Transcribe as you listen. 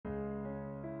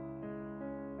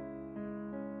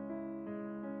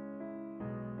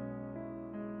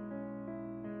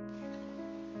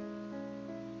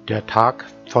Der Tag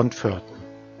von Pförten.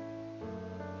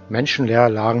 Menschenleer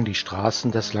lagen die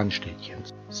Straßen des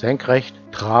Landstädtchens. Senkrecht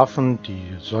trafen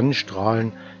die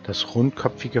Sonnenstrahlen das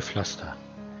rundköpfige Pflaster.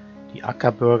 Die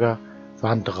Ackerbürger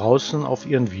waren draußen auf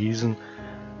ihren Wiesen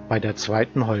bei der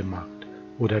zweiten Heumarkt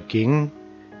oder gingen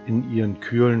in ihren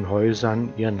kühlen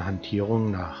Häusern ihren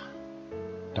Hantierungen nach.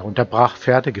 Da unterbrach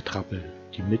Pferdegetrappel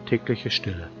die mittägliche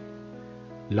Stille.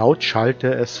 Laut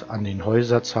schallte es an den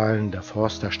Häuserzeilen der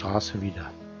Forsterstraße wieder.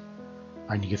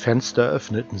 Einige Fenster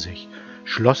öffneten sich,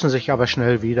 schlossen sich aber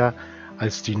schnell wieder,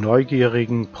 als die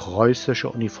Neugierigen preußische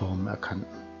Uniformen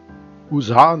erkannten.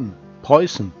 »Husaren!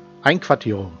 Preußen!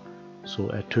 Einquartierung!« so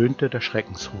ertönte der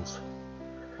Schreckensruf.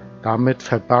 Damit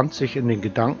verband sich in den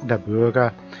Gedanken der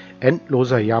Bürger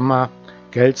endloser Jammer,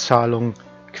 Geldzahlungen,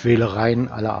 Quälereien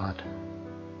aller Art.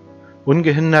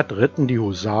 Ungehindert ritten die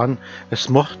Husaren, es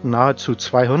mochten nahezu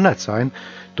 200 sein,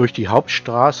 durch die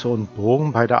Hauptstraße und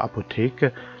bogen bei der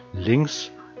Apotheke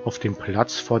links auf den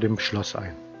Platz vor dem Schloss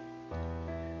ein.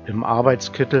 Im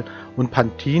Arbeitskittel und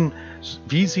Pantin,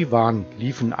 wie sie waren,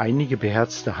 liefen einige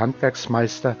beherzte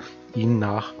Handwerksmeister ihnen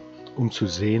nach, um zu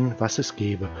sehen, was es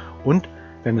gebe und,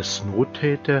 wenn es Not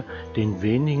täte, den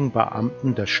wenigen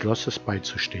Beamten des Schlosses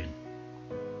beizustehen.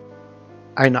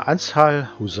 Eine Anzahl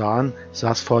Husaren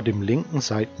saß vor dem linken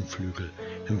Seitenflügel,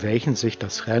 in welchem sich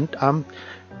das Rentamt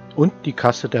und die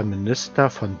Kasse der Minister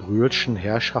von Brühlschen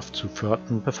Herrschaft zu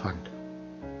Pförten befand.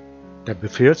 Der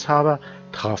Befehlshaber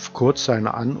traf kurz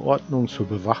seine Anordnung zur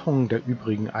Bewachung der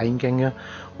übrigen Eingänge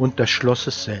und des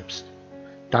Schlosses selbst.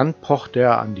 Dann pochte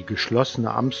er an die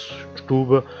geschlossene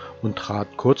Amtsstube und trat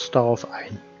kurz darauf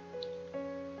ein.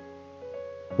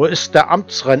 »Wo ist der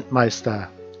Amtsrentmeister?«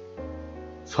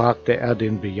 fragte er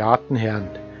den bejahrten Herrn,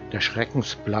 der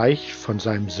schreckensbleich von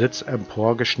seinem Sitz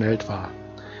emporgeschnellt war,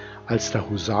 als der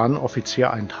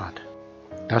Husarenoffizier eintrat.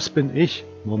 »Das bin ich«,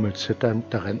 murmelt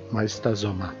zitternd der Rentmeister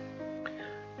Sommer.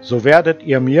 »So werdet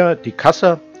ihr mir die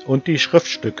Kasse und die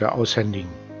Schriftstücke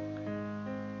aushändigen.«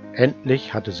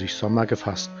 Endlich hatte sich Sommer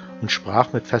gefasst und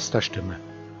sprach mit fester Stimme.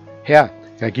 »Herr,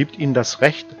 wer gibt Ihnen das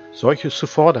Recht, solches zu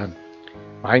fordern?«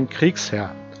 »Mein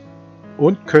Kriegsherr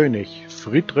und König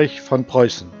Friedrich von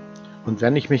Preußen. Und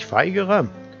wenn ich mich weigere,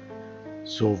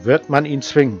 so wird man ihn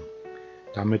zwingen.«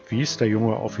 Damit wies der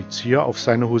junge Offizier auf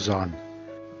seine Husaren.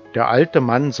 Der alte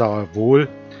Mann sah wohl,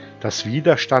 dass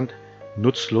Widerstand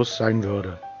nutzlos sein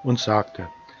würde, und sagte,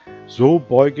 »So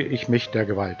beuge ich mich der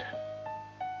Gewalt.«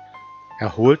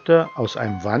 Er holte aus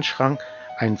einem Wandschrank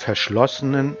einen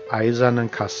verschlossenen eisernen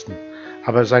Kasten,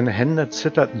 aber seine Hände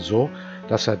zitterten so,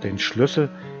 dass er den Schlüssel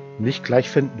nicht gleich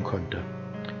finden konnte.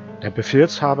 Der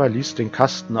Befehlshaber ließ den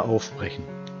Kasten aufbrechen.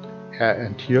 Er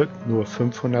enthielt nur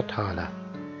 500 Taler.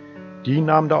 Die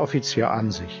nahm der Offizier an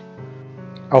sich.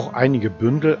 Auch einige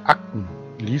Bündel Akten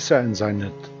ließ er in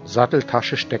seine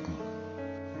Satteltasche stecken.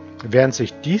 Während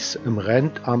sich dies im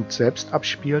Rentamt selbst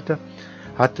abspielte,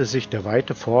 hatte sich der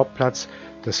weite Vorplatz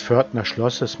des Pförtner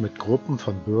Schlosses mit Gruppen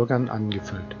von Bürgern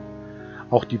angefüllt.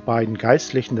 Auch die beiden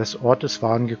Geistlichen des Ortes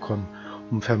waren gekommen,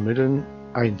 um vermittelnd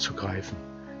einzugreifen.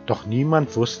 Doch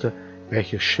niemand wusste,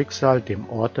 welches Schicksal dem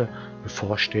Orte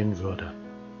bevorstehen würde.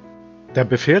 Der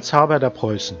Befehlshaber der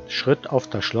Preußen schritt auf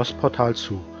das Schlossportal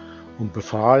zu und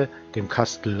befahl dem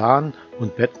Kastellan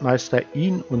und Bettmeister,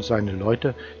 ihn und seine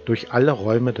Leute durch alle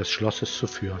Räume des Schlosses zu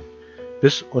führen,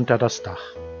 bis unter das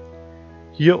Dach.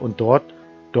 Hier und dort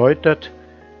deutet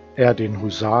er den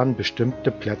Husaren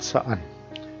bestimmte Plätze an.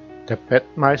 Der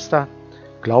Bettmeister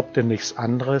glaubte nichts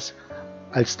anderes,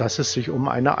 als dass es sich um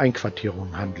eine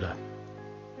Einquartierung handle.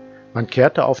 Man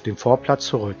kehrte auf den Vorplatz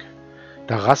zurück.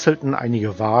 Da rasselten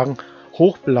einige Wagen,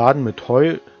 hochbeladen mit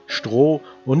Heu, Stroh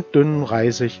und dünnem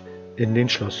Reisig, in den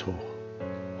Schlosshof.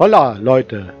 »Holla,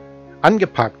 Leute!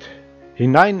 Angepackt!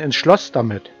 Hinein ins Schloss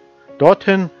damit!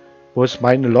 Dorthin, wo es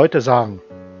meine Leute sagen!«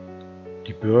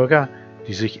 Die Bürger,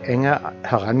 die sich enger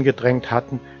herangedrängt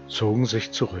hatten, zogen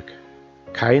sich zurück.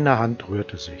 Keine Hand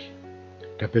rührte sich.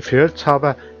 Der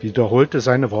Befehlshaber wiederholte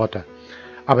seine Worte,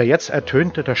 aber jetzt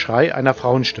ertönte der Schrei einer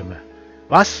Frauenstimme.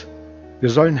 »Was? Wir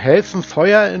sollen helfen,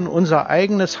 Feuer in unser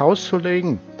eigenes Haus zu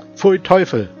legen? Pfui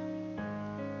Teufel!«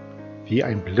 Wie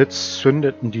ein Blitz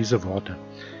zündeten diese Worte.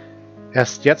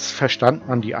 Erst jetzt verstand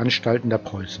man die Anstalten der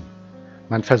Preußen.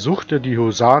 Man versuchte, die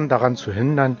Husaren daran zu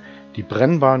hindern, die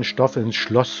brennbaren Stoffe ins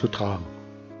Schloss zu tragen.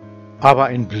 Aber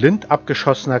ein blind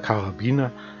abgeschossener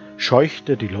Karabiner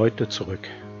scheuchte die Leute zurück.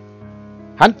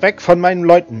 »Hand weg von meinen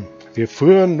Leuten! Wir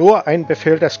führen nur einen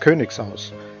Befehl des Königs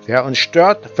aus. Wer uns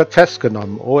stört, wird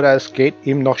festgenommen, oder es geht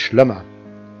ihm noch schlimmer.«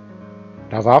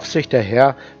 Da warf sich der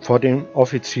Herr vor dem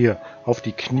Offizier auf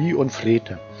die Knie und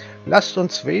flehte. », 'Lasst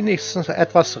uns wenigstens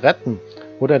etwas retten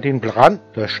oder den Brand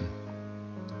löschen.«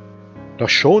 Doch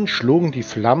schon schlugen die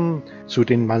Flammen zu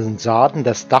den Mansarden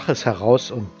des Daches heraus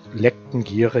und leckten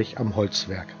gierig am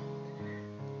Holzwerk.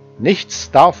 Nichts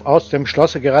darf aus dem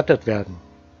Schlosse gerettet werden.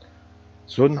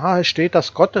 So nahe steht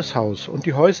das Gotteshaus und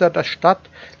die Häuser der Stadt,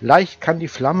 leicht kann die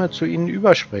Flamme zu ihnen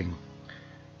überspringen.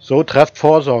 So trefft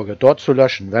Vorsorge, dort zu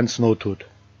löschen, wenn's Not tut.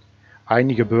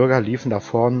 Einige Bürger liefen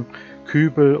davon,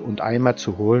 Kübel und Eimer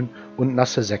zu holen und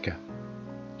nasse Säcke.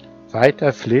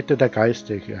 Weiter flehte der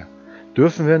Geistliche: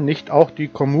 Dürfen wir nicht auch die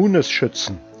Kommunes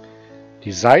schützen?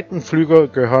 Die Seitenflügel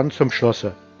gehören zum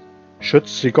Schlosse.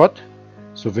 Schützt sie Gott,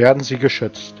 so werden sie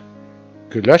geschützt.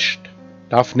 Gelöscht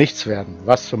darf nichts werden,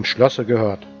 was zum Schlosse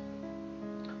gehört.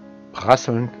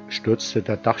 Prasselnd stürzte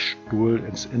der Dachstuhl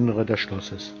ins Innere des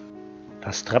Schlosses.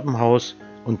 Das Treppenhaus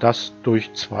und das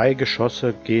durch 2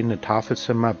 Geschosse gehende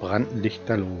Tafelzimmer brannten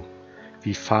lichterloh.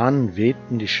 Wie Fahnen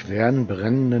wehten die schweren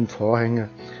brennenden Vorhänge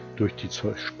durch die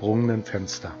zersprungenen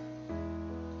Fenster.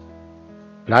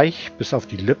 Bleich bis auf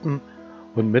die Lippen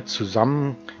und mit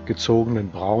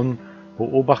zusammengezogenen Brauen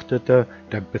beobachtete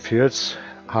der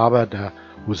Befehlshaber der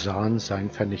Husaren sein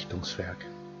Vernichtungswerk.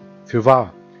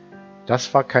 Fürwahr,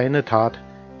 das war keine Tat,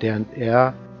 deren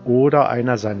er oder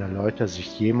einer seiner Leute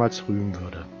sich jemals rühmen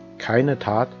würde. Keine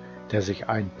Tat, der sich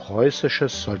ein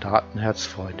preußisches Soldatenherz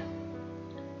freut.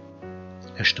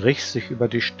 Er strich sich über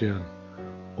die Stirn,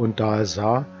 und da er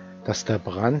sah, dass der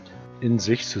Brand in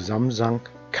sich zusammensank,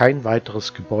 kein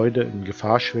weiteres Gebäude in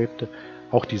Gefahr schwebte,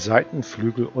 auch die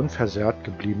Seitenflügel unversehrt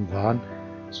geblieben waren,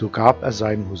 so gab er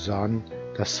seinen Husaren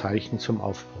das Zeichen zum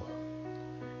Aufbruch.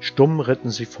 Stumm ritten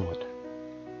sie fort.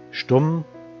 Stumm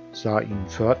sah ihnen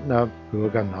Pförtner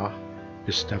Bürger nach,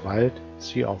 bis der Wald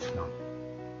sie aufnahm.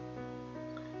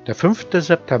 Der 5.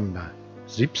 September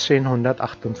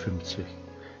 1758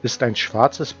 ist ein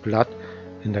schwarzes Blatt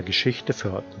in der Geschichte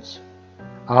Pförtens,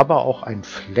 aber auch ein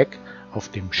Fleck auf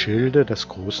dem Schilde des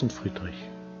großen Friedrich.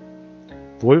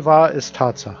 Wohl war es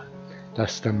Tatsache,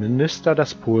 dass der Minister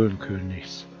des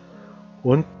Polenkönigs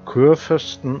und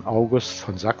Kurfürsten August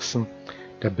von Sachsen,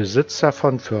 der Besitzer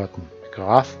von Pförten,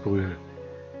 Graf Brühl,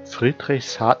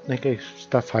 Friedrichs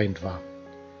hartnäckigster Feind war,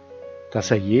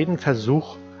 dass er jeden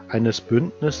Versuch eines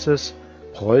Bündnisses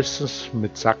Preußens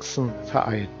mit Sachsen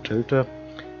vereitelte,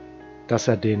 dass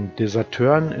er den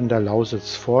Deserteuren in der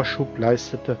Lausitz Vorschub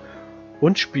leistete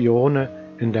und Spione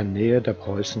in der Nähe der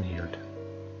Preußen hielt.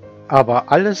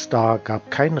 Aber alles da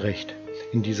gab kein Recht,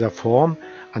 in dieser Form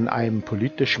an einem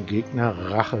politischen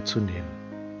Gegner Rache zu nehmen.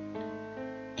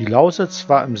 Die Lausitz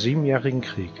war im Siebenjährigen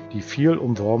Krieg die viel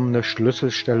umworbene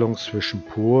Schlüsselstellung zwischen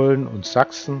Polen und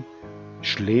Sachsen,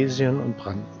 Schlesien und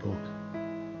Brandenburg.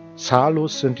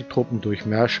 Zahllos sind die Truppen durch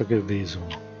Märsche gewesen,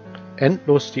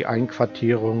 endlos die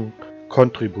Einquartierungen,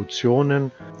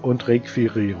 Kontributionen und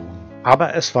Requirierungen.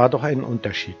 Aber es war doch ein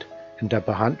Unterschied in der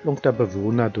Behandlung der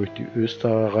Bewohner durch die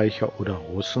Österreicher oder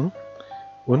Russen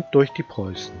und durch die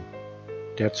Preußen,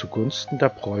 der zugunsten der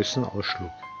Preußen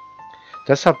ausschlug.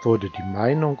 Deshalb wurde die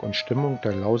Meinung und Stimmung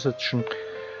der lausitzschen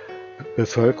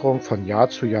Bevölkerung von Jahr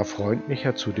zu Jahr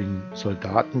freundlicher zu den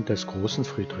Soldaten des großen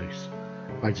Friedrichs,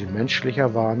 weil sie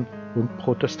menschlicher waren und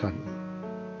Protestanten.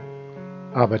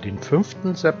 Aber den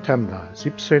 5. September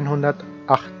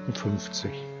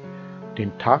 1758,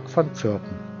 den Tag von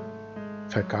Pförten,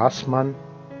 vergaß man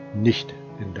nicht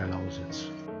in der Lausitz.